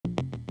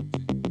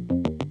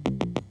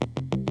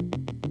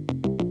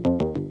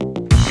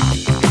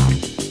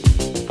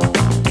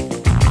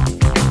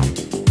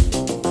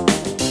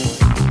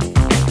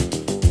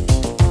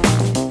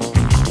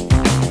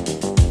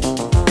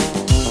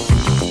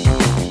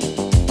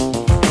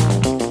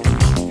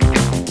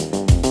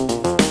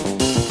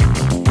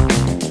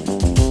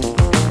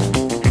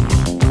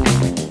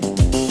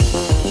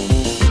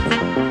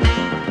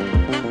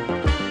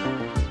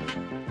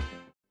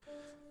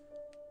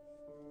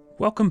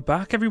Welcome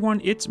back everyone,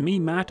 it's me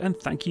Matt and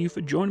thank you for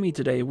joining me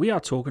today. We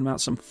are talking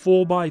about some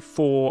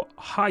 4x4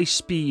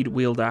 high-speed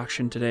wheeled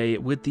action today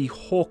with the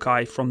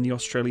Hawkei from the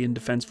Australian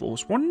Defence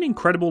Force. What an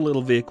incredible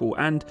little vehicle,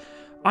 and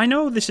I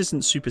know this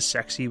isn't super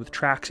sexy with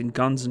tracks and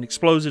guns and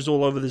explosives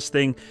all over this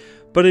thing,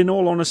 but in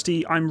all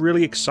honesty, I'm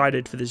really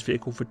excited for this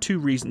vehicle for two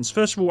reasons.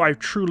 First of all, I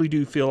truly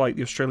do feel like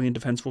the Australian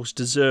Defence Force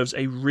deserves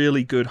a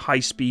really good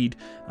high-speed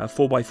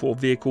 4x4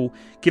 vehicle,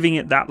 giving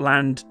it that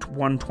Land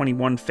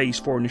 121 Phase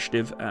 4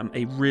 initiative,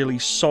 a really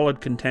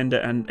solid contender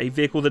and a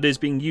vehicle that is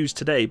being used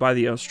today by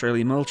the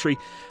Australian military.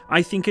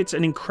 I think it's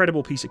an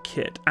incredible piece of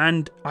kit,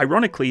 and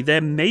ironically, there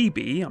may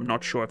be, I'm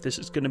not sure if this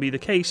is going to be the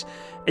case,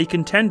 a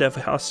contender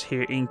for us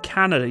here in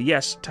Canada.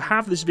 Yes, to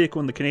have this vehicle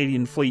in the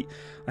Canadian fleet,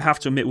 I have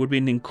to admit, would be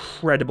an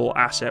incredible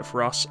asset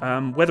for us.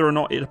 Whether or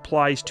not it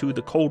applies to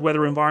the cold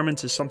weather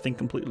environments is something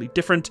completely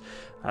different.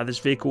 This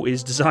vehicle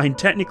is designed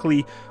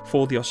technically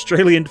for the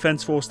Australian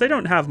Defence Force. They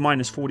don't have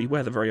 -40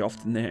 weather very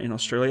often there in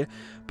Australia,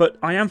 but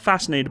I am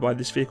fascinated by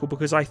this vehicle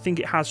because I think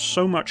it has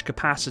so much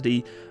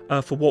capacity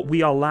for what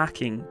we are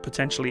lacking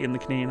potentially in the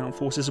Canadian Armed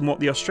Forces and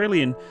what the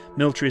Australian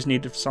military has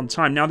needed for some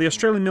time. Now, the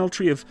Australian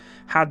military have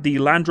had the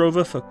Land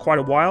Rover for quite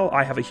a while.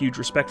 I have a huge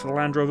respect for the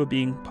Land Rover,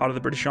 being part of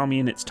the British Army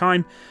in its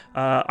time.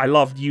 I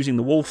loved using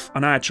the Wolf,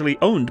 and I actually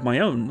owned my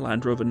own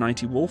Land Rover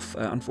 90 Wolf.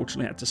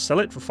 Unfortunately, I had to sell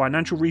it for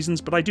financial reasons,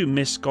 but I do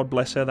miss, God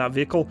bless her, that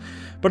vehicle.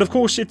 But of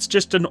course, it's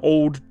just an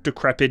old,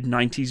 decrepit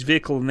 90s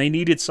vehicle, and they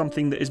needed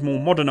something that is more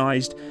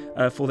modernized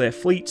for their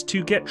fleet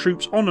to get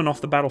troops on and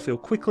off the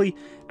battlefield quickly,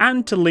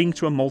 and to link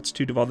to a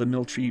multitude of other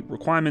military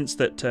requirements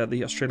that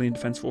the Australian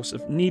Defence Force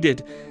have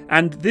needed.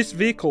 And this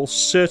vehicle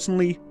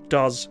certainly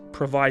does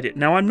provide it.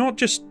 Now, I'm not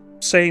just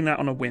saying that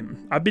on a whim.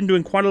 I've been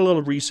doing quite a lot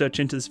of research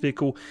into this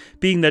vehicle,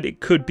 being that it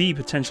could be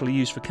potentially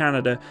used for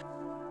Canada.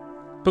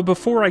 But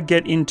before I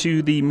get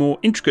into the more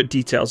intricate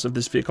details of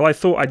this vehicle, I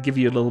thought I'd give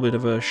you a little bit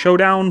of a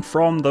showdown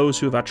from those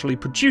who have actually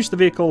produced the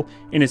vehicle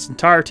in its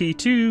entirety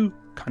to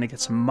kind of get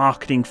some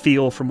marketing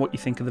feel from what you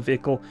think of the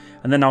vehicle,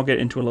 and then I'll get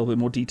into a little bit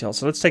more detail.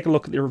 So let's take a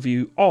look at the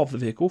review of the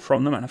vehicle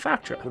from the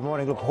manufacturer. Good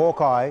morning. Look,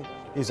 Hawkei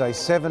is a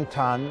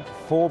 7-ton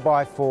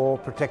 4x4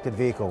 protected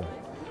vehicle.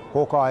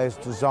 Hawkei is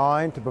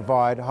designed to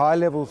provide high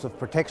levels of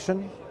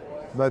protection,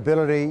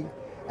 mobility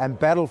and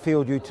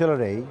battlefield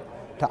utility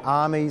to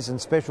armies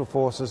and special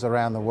forces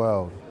around the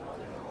world.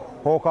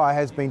 Hawkei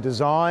has been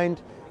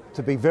designed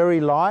to be very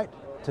light,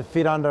 to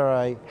fit under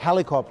a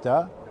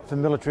helicopter for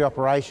military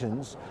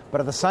operations,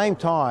 but at the same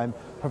time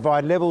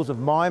provide levels of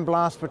mine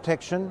blast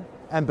protection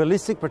and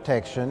ballistic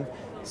protection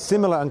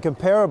similar and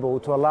comparable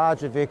to a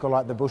larger vehicle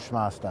like the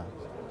Bushmaster.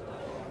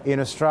 In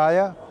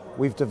Australia,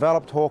 we've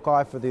developed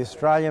Hawkei for the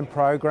Australian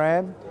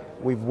program.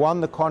 We've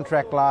won the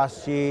contract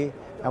last year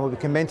and we'll be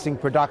commencing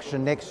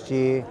production next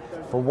year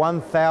for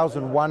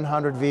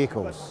 1,100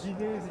 vehicles,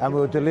 and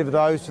we'll deliver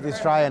those to the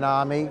Australian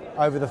Army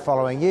over the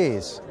following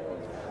years.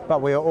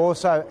 But we are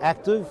also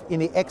active in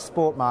the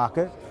export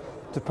market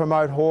to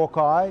promote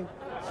Hawkei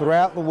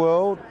throughout the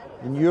world,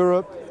 in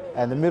Europe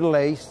and the Middle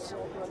East,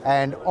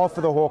 and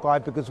offer the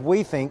Hawkei because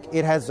we think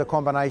it has a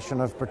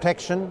combination of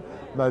protection,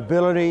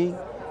 mobility,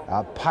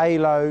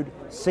 payload,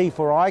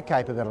 C4I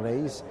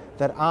capabilities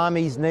that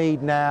armies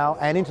need now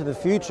and into the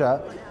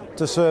future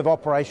to serve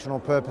operational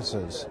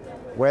purposes,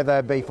 whether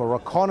it be for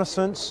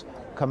reconnaissance,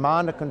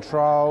 command and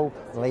control,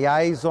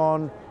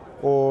 liaison,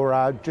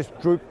 or just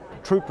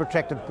troop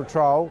protected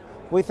patrol.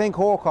 We think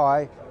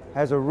Hawkei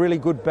has a really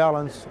good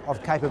balance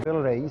of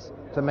capabilities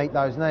to meet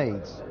those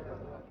needs.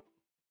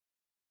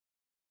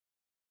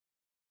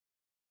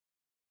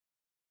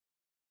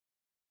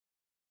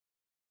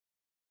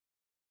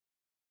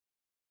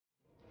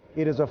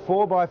 It is a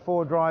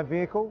 4x4 drive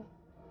vehicle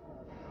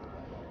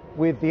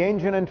with the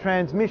engine and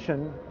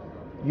transmission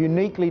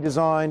uniquely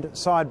designed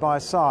side by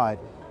side.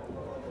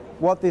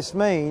 What this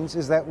means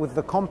is that with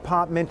the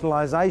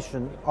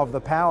compartmentalisation of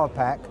the power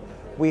pack,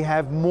 we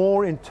have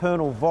more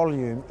internal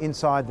volume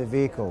inside the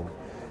vehicle.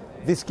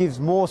 This gives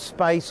more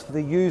space for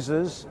the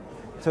users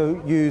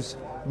to use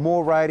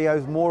more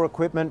radios, more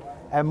equipment,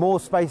 and more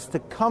space to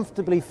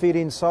comfortably fit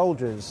in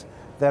soldiers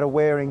that are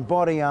wearing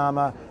body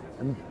armour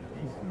and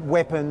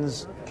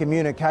weapons,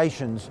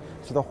 communications.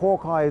 So the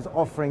Hawkei is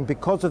offering,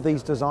 because of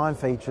these design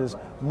features,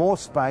 more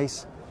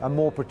space and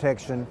more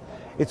protection.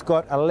 It's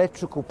got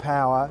electrical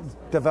power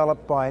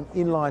developed by an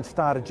inline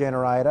starter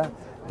generator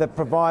that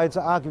provides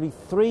arguably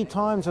 3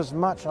 times as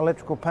much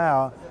electrical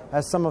power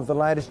as some of the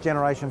latest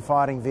generation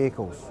fighting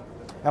vehicles.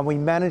 And we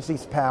manage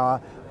this power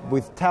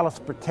with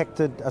Thales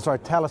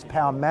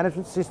power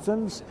management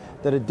systems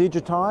that are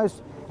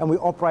digitised, and we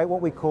operate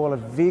what we call a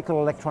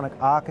vehicle electronic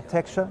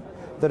architecture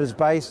that is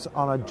based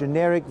on a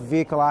generic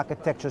vehicle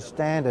architecture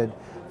standard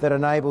that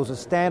enables a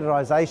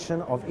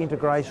standardisation of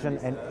integration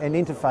and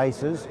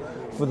interfaces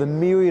for the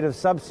myriad of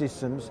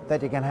subsystems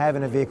that you can have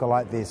in a vehicle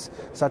like this,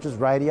 such as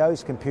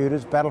radios,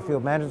 computers,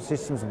 battlefield management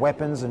systems,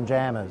 weapons and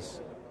jammers.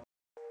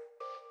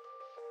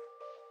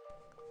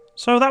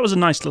 So that was a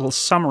nice little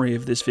summary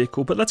of this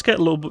vehicle, but let's get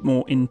a little bit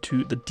more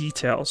into the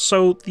details.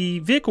 So the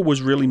vehicle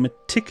was really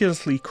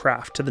meticulously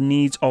crafted to the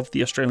needs of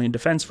the Australian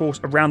Defence Force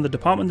around the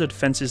Department of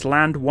Defence's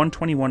Land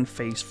 121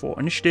 Phase 4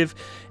 initiative,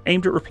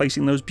 aimed at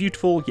replacing those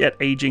beautiful yet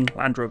aging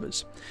Land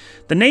Rovers.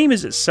 The name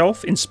is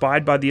itself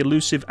inspired by the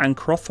elusive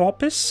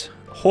Anthropopus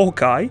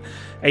Hawkei,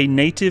 a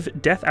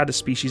native death adder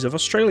species of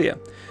Australia.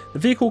 The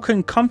vehicle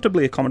can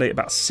comfortably accommodate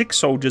about 6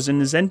 soldiers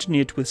and is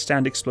engineered to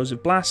withstand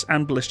explosive blasts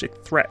and ballistic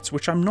threats,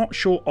 which I'm not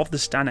sure of the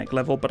STANEC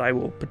level, but I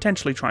will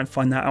potentially try and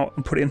find that out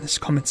and put it in this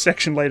comment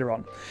section later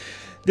on.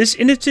 This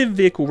innovative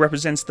vehicle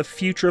represents the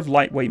future of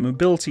lightweight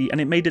mobility,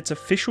 and it made its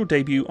official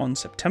debut on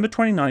September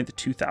 29,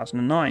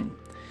 2009.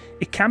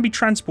 It can be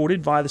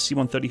transported via the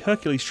C-130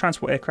 Hercules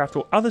transport aircraft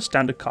or other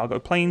standard cargo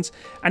planes,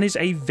 and is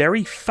a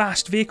very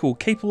fast vehicle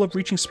capable of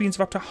reaching speeds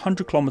of up to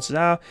 100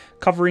 km/h,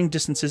 covering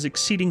distances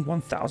exceeding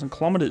 1,000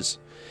 km.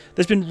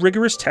 There's been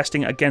rigorous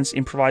testing against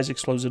improvised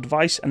explosive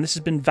device, and this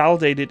has been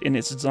validated in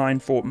its design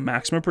for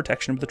maximum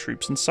protection of the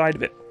troops inside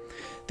of it.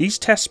 These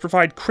tests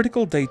provide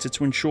critical data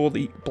to ensure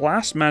the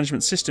blast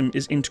management system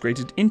is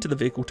integrated into the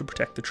vehicle to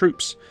protect the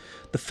troops.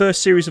 The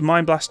first series of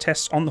mine blast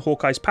tests on the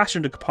Hawkei's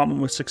passenger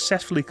compartment were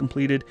successfully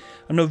completed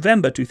in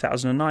November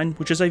 2009,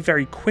 which is a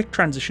very quick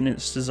transition in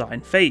its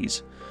design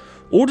phase.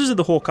 Orders of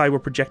the Hawkei were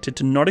projected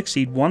to not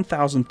exceed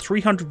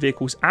 1,300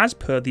 vehicles as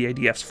per the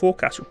ADF's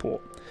forecast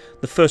report.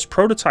 The first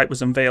prototype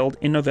was unveiled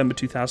in November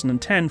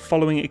 2010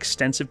 following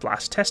extensive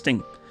blast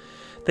testing.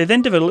 They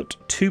then developed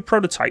 2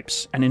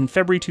 prototypes, and in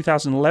February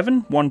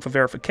 2011, one for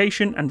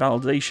verification and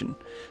validation.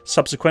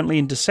 Subsequently,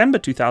 in December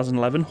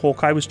 2011,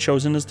 Hawkei was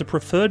chosen as the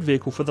preferred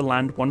vehicle for the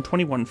Land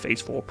 121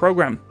 Phase 4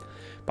 program.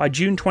 By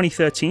June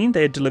 2013,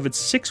 they had delivered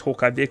 6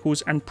 Hawkei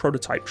vehicles and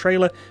prototype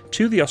trailer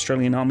to the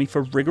Australian Army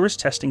for rigorous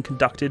testing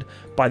conducted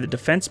by the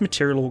Defence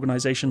Material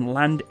Organisation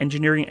Land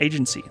Engineering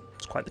Agency.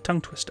 It's quite the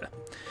tongue twister.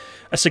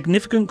 A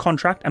significant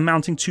contract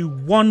amounting to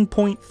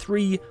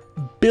 1.3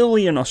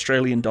 billion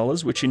Australian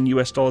dollars, which in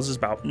US dollars is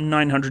about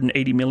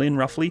 980 million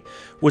roughly,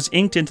 was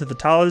inked into the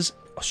Thales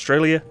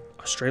Australia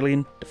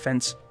Australian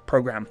Defence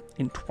Program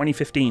in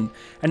 2015,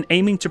 and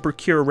aiming to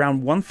procure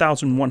around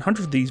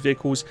 1,100 of these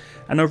vehicles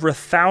and over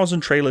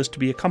 1,000 trailers to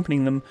be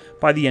accompanying them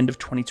by the end of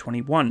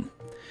 2021.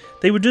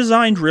 They were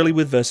designed really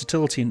with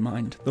versatility in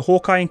mind. The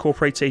Hawkei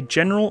incorporates a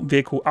General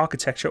Vehicle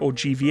Architecture, or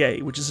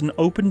GVA, which is an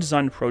open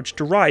design approach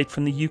derived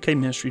from the UK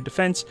Ministry of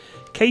Defence,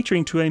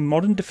 catering to a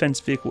modern defence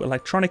vehicle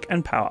electronic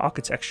and power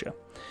architecture.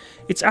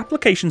 Its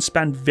applications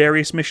span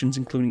various missions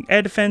including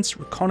air defence,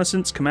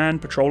 reconnaissance, command,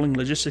 patrolling,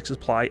 logistics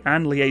supply,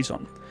 and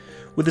liaison.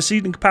 With the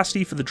seating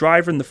capacity for the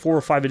driver and the 4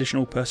 or 5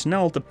 additional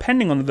personnel,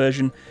 depending on the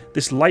version,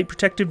 this light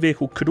protected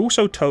vehicle could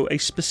also tow a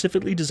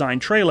specifically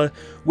designed trailer,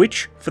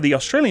 which, for the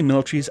Australian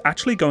military, is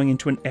actually going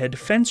into an air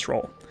defence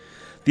role.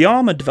 The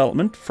armour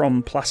development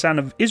from Plasan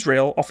of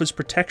Israel offers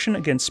protection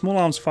against small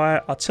arms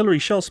fire, artillery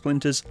shell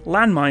splinters,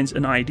 landmines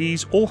and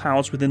IEDs, all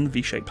housed within the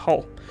V-shaped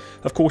hull.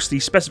 Of course, the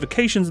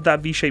specifications of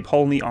that V-shaped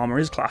hull in the armour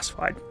is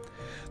classified.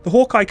 The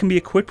Hawkei can be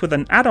equipped with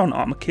an add-on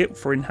armour kit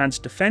for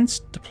enhanced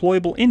defence,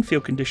 deployable in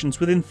field conditions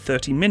within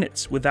 30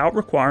 minutes, without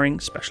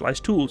requiring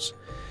specialised tools.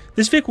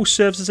 This vehicle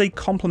serves as a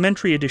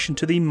complementary addition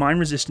to the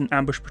mine-resistant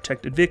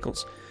ambush-protected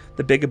vehicles,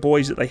 the bigger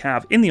boys that they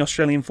have in the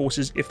Australian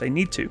forces if they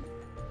need to.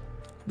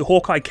 The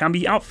Hawkei can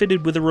be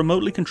outfitted with a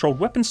remotely controlled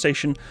weapon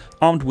station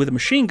armed with a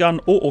machine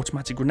gun or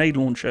automatic grenade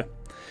launcher.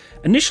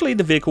 Initially,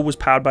 the vehicle was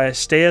powered by a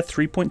Steyr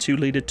 3.2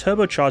 litre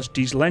turbocharged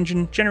diesel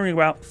engine generating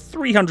about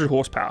 300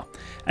 horsepower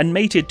and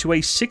mated to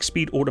a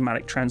 6-speed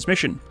automatic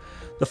transmission.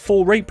 The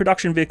full-rate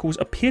production vehicles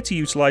appear to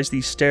utilise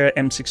the Steyr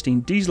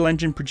M16 diesel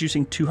engine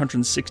producing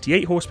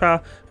 268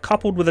 horsepower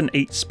coupled with an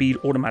 8-speed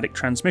automatic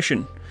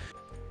transmission.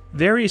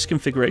 Various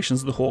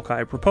configurations of the Hawkei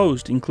are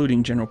proposed,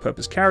 including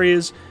general-purpose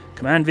carriers,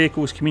 command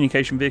vehicles,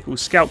 communication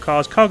vehicles, scout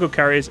cars, cargo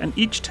carriers, and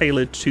each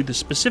tailored to the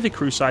specific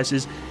crew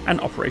sizes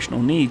and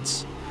operational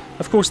needs.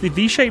 Of course, the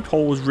V-shaped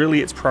hull was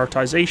really its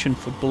prioritisation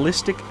for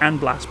ballistic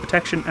and blast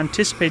protection,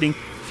 anticipating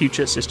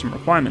future system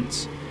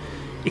requirements.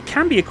 It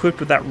can be equipped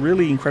with that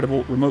really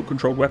incredible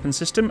remote-controlled weapon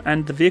system,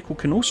 and the vehicle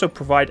can also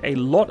provide a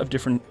lot of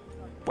different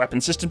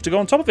weapon systems to go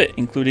on top of it,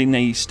 including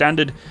a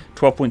standard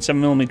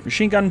 12.7mm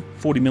machine gun,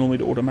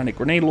 40mm automatic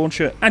grenade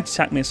launcher,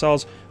 anti-tank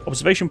missiles,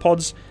 observation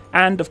pods,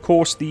 and of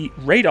course the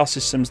radar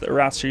systems that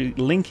are actually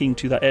linking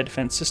to that air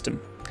defense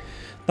system.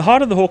 The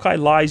heart of the Hawkei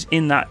lies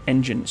in that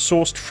engine,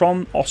 sourced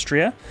from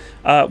Austria,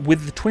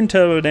 with the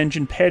twin-turbo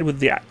engine paired with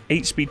the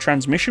 8-speed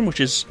transmission, which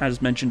is,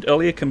 as mentioned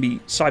earlier, can be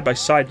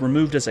side-by-side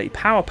removed as a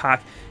power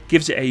pack,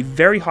 gives it a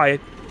very high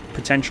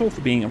potential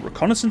for being a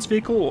reconnaissance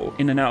vehicle or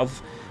in and out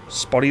of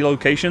spotty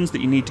locations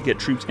that you need to get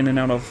troops in and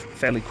out of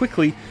fairly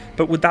quickly,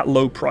 but with that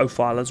low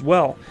profile as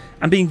well,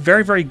 and being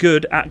very, very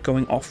good at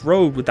going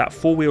off-road with that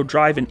 4-wheel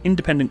drive and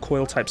independent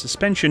coil type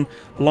suspension,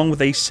 along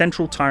with a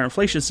central tire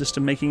inflation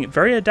system, making it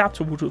very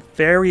adaptable to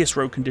various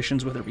road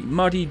conditions, whether it be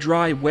muddy,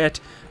 dry, wet,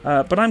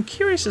 but I'm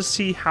curious to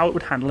see how it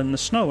would handle in the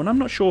snow, and I'm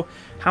not sure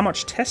how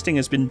much testing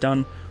has been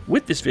done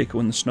with this vehicle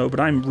in the snow,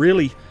 but I'm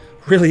really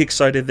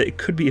excited that it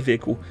could be a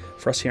vehicle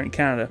for us here in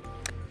Canada.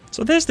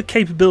 So there's the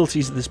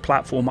capabilities of this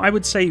platform. I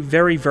would say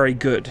very, very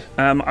good.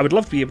 I would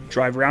love to be able to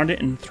drive around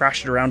it and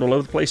thrash it around all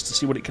over the place to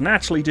see what it can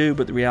actually do,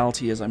 but the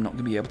reality is I'm not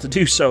going to be able to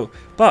do so.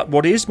 But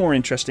what is more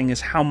interesting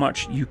is how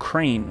much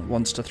Ukraine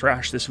wants to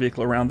thrash this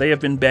vehicle around. They have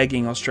been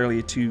begging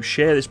Australia to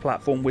share this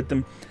platform with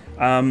them.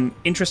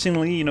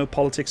 Interestingly, you know,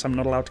 politics I'm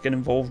not allowed to get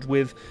involved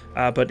with,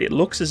 but it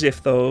looks as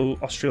if, though,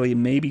 Australia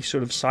may be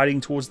sort of siding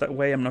towards that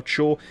way. I'm not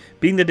sure.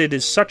 Being that it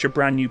is such a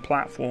brand new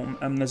platform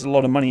and there's a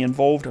lot of money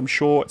involved, I'm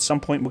sure at some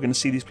point we're going to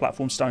see these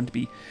platforms starting to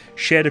be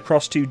shared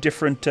across to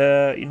different,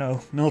 you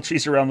know,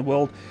 militaries around the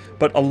world.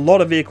 But a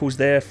lot of vehicles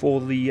there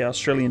for the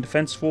Australian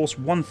Defence Force.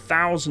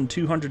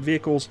 1,200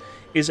 vehicles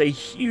is a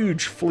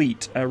huge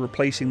fleet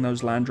replacing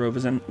those Land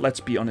Rovers. And let's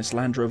be honest,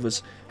 Land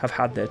Rovers have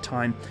had their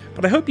time.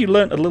 But I hope you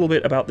learnt a little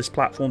bit about this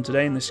platform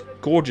today and this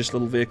gorgeous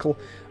little vehicle.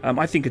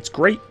 I think it's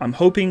great. I'm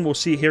hoping we'll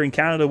see it here in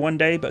Canada one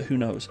day, but who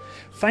knows.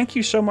 Thank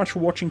you so much for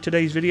watching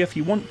today's video. If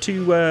you want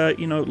to,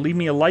 you know, leave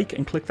me a like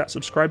and click that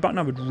subscribe button,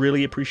 I would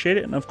really appreciate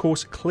it. And of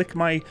course, click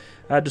my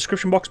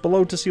description box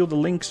below to see all the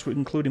links,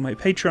 including my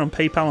Patreon,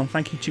 PayPal, and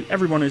thank you to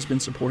everyone who's been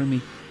supporting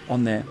me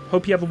on there.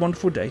 Hope you have a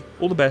wonderful day.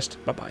 All the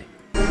best.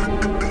 Bye-bye.